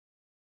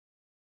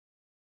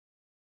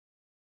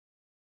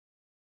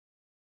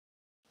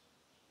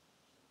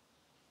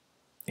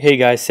Hey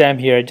guys, Sam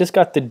here. I just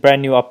got the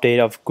brand new update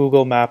of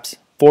Google Maps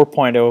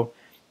 4.0.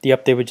 The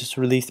update was just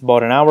released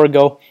about an hour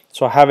ago,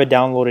 so I have it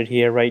downloaded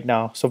here right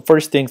now. So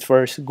first things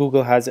first,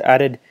 Google has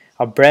added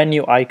a brand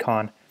new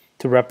icon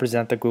to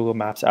represent the Google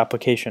Maps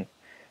application.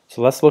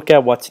 So let's look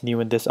at what's new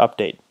in this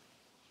update.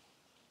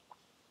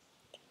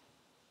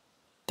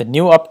 The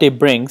new update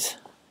brings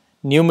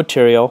new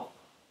material.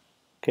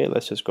 Okay,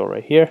 let's just go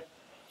right here.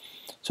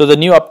 So the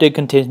new update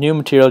contains new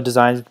material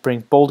designs that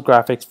brings bold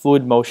graphics,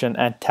 fluid motion,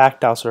 and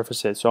tactile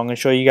surfaces. So I'm going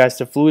to show you guys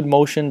the fluid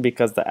motion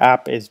because the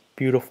app is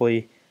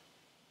beautifully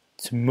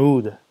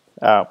smooth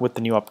with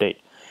the new update.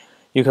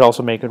 You can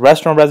also make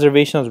restaurant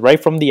reservations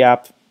right from the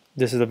app.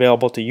 This is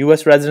available to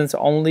US residents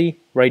only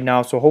right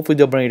now, so hopefully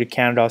they'll bring it to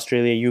Canada,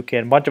 Australia, UK,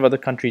 and a bunch of other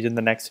countries in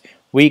the next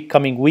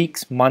coming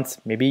weeks, months,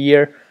 maybe a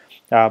year.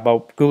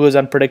 But Google is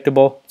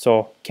unpredictable,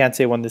 so can't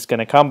say when this is going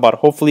to come, but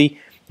hopefully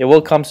it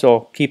will come,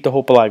 so keep the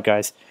hope alive,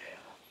 guys.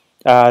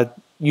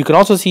 You can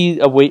also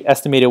see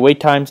estimated wait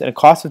times and a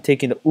cost of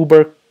taking the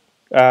Uber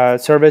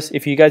service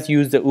if you guys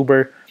use the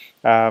Uber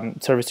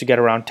service to get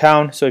around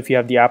town. So if you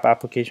have the app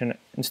application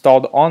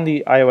installed on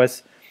the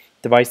iOS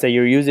device that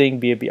you're using,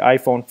 be it the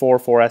iPhone 4,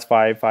 4S,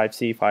 5,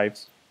 5C,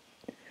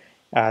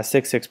 5,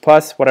 6, 6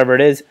 Plus, whatever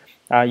it is,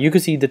 you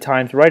can see the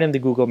times right in the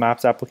Google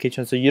Maps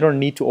application, so you don't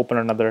need to open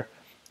another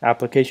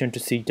application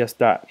to see just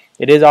that.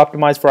 It is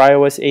optimized for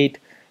iOS 8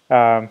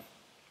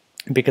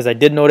 because I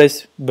did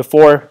notice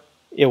before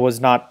it was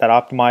not that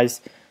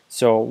optimized,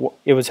 so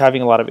it was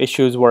having a lot of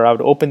issues where I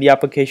would open the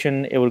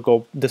application,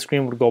 the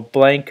screen would go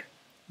blank,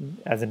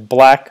 as in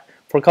black,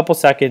 for a couple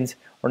seconds,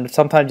 or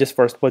sometimes just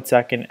for a split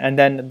second, and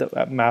then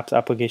the Maps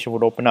application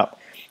would open up.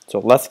 So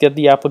let's get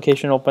the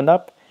application opened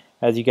up.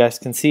 As you guys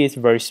can see, it's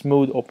very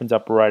smooth, opens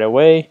up right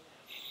away.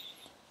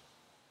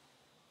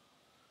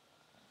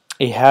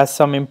 It has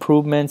some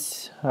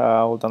improvements.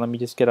 Hold on, let me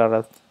just get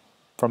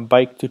from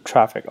bike to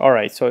traffic.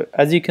 Alright, so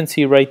as you can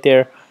see right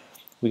there,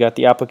 we got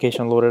the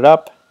application loaded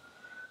up.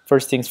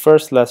 First things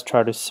first, let's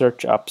try to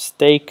search up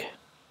steak.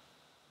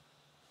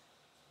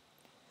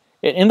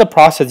 In the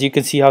process, you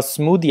can see how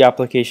smooth the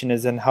application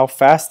is and how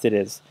fast it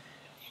is.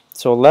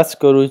 So let's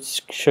go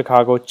to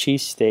Chicago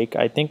cheesesteak.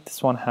 I think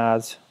this one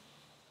has...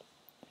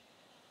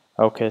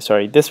 Okay,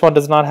 sorry. This one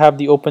does not have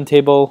the open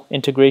table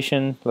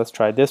integration. Let's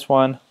try this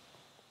one.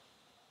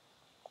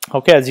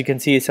 Okay, as you can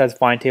see, it says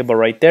find table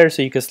right there.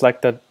 So you can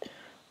select the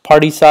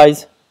party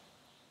size.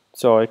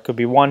 So it could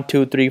be 1,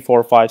 2, 3,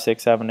 4, 5,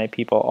 6, 7, 8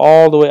 people,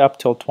 all the way up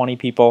till 20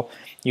 people.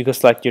 You can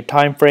select your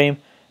time frame,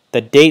 the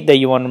date that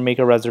you want to make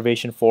a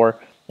reservation for,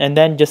 and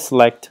then just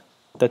select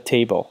the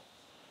table.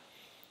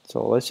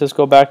 So let's just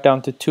go back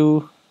down to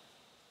 2.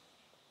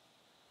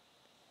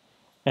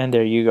 And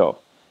there you go.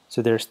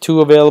 So there's 2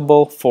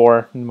 available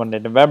for Monday,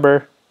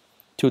 November,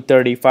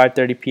 2:30,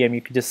 5:30 p.m. You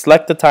can just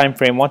select the time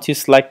frame. Once you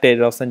select it,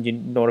 it'll send you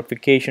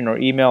notification or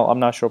email. I'm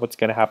not sure what's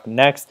going to happen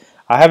next.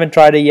 I haven't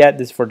tried it yet.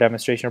 This is for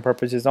demonstration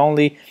purposes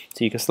only.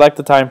 So you can select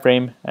the time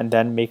frame and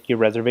then make your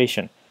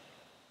reservation.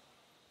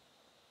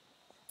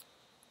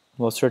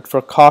 We'll search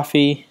for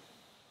coffee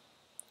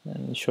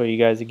and show you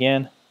guys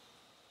again.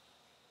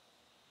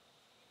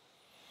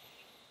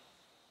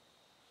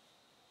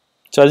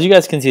 So as you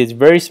guys can see, it's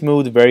very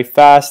smooth, very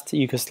fast.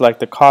 You can select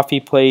the coffee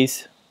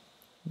place.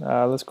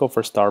 Let's go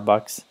for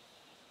Starbucks.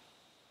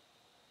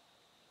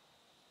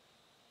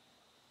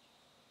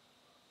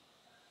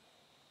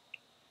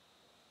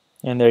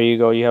 And there you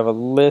go. You have a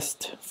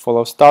list full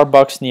of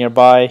Starbucks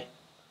nearby,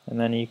 and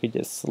then you could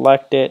just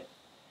select it.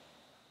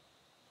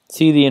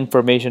 See the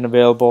information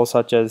available,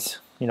 such as,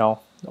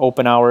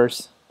 open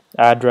hours,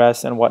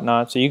 address, and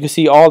whatnot. So you can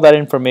see all that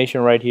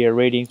information right here,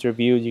 ratings,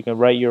 reviews. You can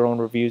write your own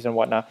reviews and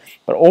whatnot.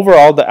 But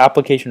overall, the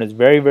application is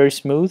very, very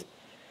smooth.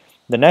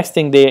 The next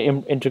thing they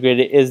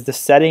integrated is the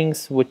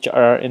settings, which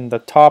are in the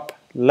top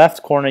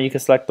left corner. You can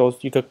select those.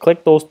 You could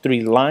click those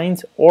 3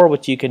 lines, or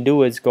what you can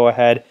do is go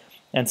ahead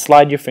and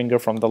slide your finger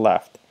from the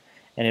left,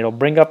 and it'll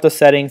bring up the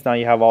settings. Now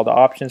you have all the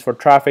options for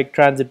traffic,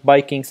 transit,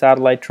 biking,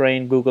 satellite,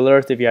 train, Google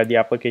Earth. If you have the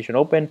application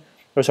open,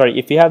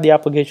 if you have the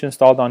application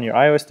installed on your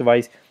iOS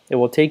device, it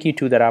will take you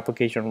to that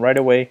application right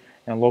away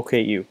and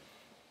locate you.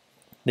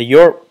 The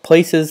Your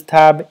Places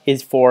tab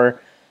is for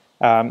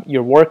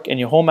your work and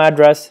your home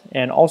address,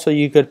 and also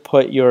you could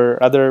put your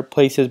other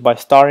places by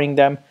starring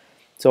them.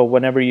 So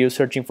whenever you're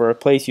searching for a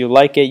place you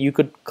like it, you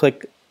could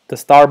click the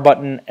star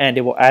button and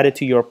it will add it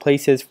to your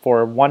places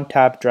for one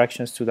tap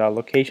directions to that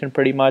location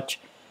pretty much.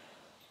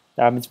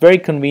 It's very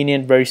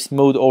convenient, very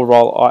smooth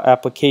overall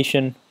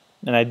application,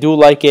 and I do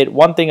like it.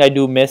 One thing I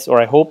do miss,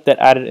 or I hope that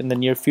added in the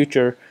near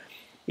future,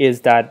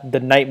 is that the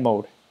night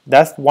mode.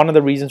 That's one of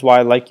the reasons why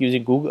I like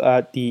using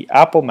the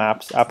Apple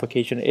Maps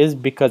application, is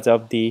because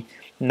of the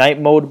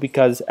night mode.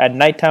 Because at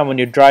nighttime when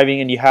you're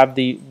driving and you have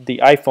the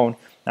iPhone,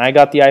 and I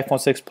got the iPhone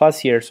 6 Plus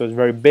here, so it's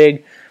very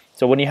big.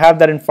 So when you have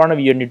that in front of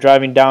you and you're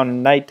driving down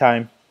in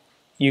nighttime,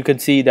 you can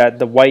see that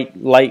the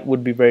white light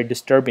would be very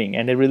disturbing,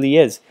 and it really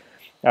is.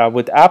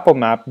 With Apple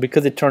Map,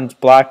 because it turns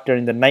black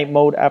during the night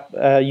mode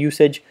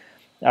usage,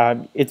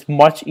 it's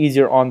much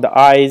easier on the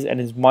eyes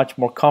and is much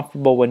more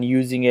comfortable when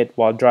using it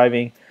while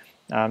driving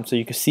so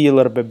you can see a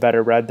little bit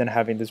better rather than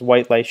having this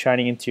white light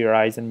shining into your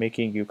eyes and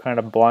making you kind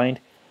of blind,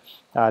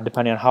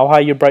 depending on how high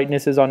your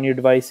brightness is on your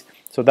device.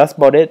 So that's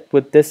about it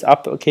with this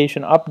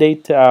application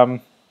update.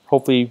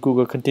 Hopefully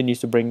Google continues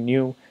to bring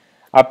new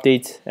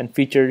updates and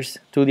features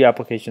to the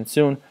application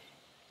soon.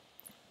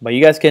 But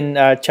you guys can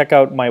check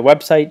out my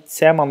website,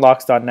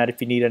 samunlocks.net,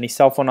 if you need any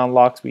cell phone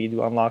unlocks. We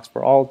do unlocks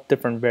for all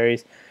different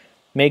various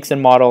makes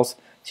and models,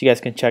 so you guys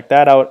can check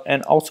that out.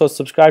 And also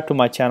subscribe to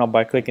my channel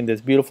by clicking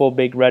this beautiful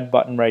big red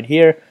button right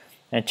here.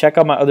 And check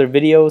out my other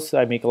videos.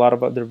 I make a lot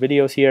of other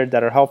videos here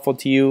that are helpful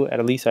to you,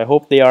 at least I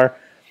hope they are.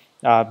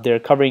 They're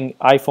covering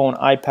iPhone,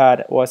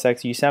 iPad, OS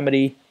X,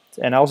 Yosemite,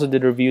 and I also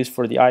did reviews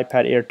for the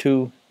iPad Air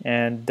 2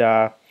 and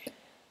the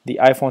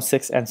iPhone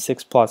 6 and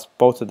 6 Plus,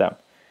 both of them.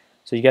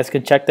 So you guys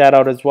can check that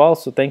out as well.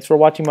 So thanks for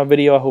watching my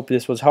video. I hope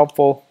this was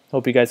helpful.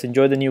 Hope you guys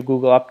enjoyed the new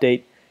Google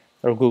update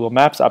or Google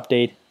Maps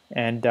update.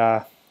 And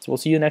so we'll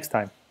see you next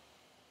time.